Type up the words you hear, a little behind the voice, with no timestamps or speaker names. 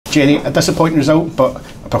Jenny, a disappointing result, but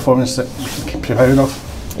a performance that we can be proud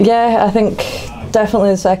of. Yeah, I think definitely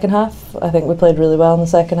the second half. I think we played really well in the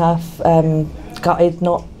second half. Gutted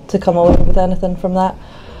not to come away with anything from that.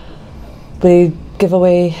 We give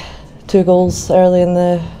away 2 goals early in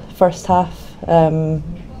the first half.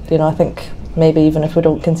 You know, I think maybe even if we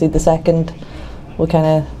don't concede the second, we'll kind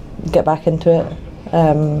of get back into it.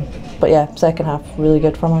 But yeah, second half really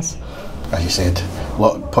good from us. As you said, a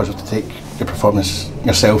lot positive to take your performance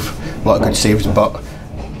yourself, a lot of good saves, but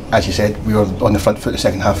as you said, we were on the front foot the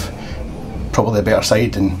second half, probably a better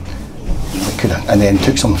side, and we could have, and then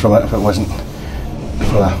took something from it if it wasn't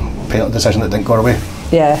for a penalty decision that didn't go our way.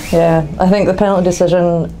 Yeah, I think the penalty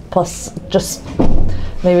decision plus just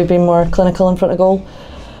maybe being more clinical in front of goal.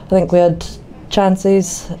 I think we had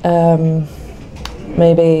chances,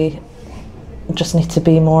 maybe just need to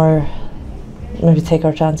be more, maybe take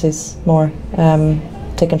our chances more,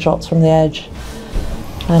 taking shots from the edge,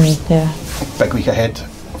 and yeah. Big week ahead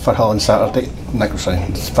for Hull on Saturday,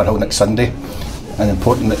 for Hull next Sunday, and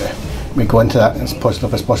important that we go into that as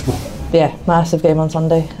positive as possible. Yeah, massive game on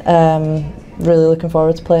Sunday. Really looking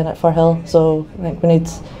forward to playing at Firhill, so I think we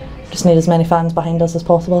just need as many fans behind us as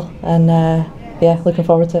possible, and yeah, looking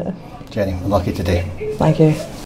forward to it. Jenny, lucky today. Thank you.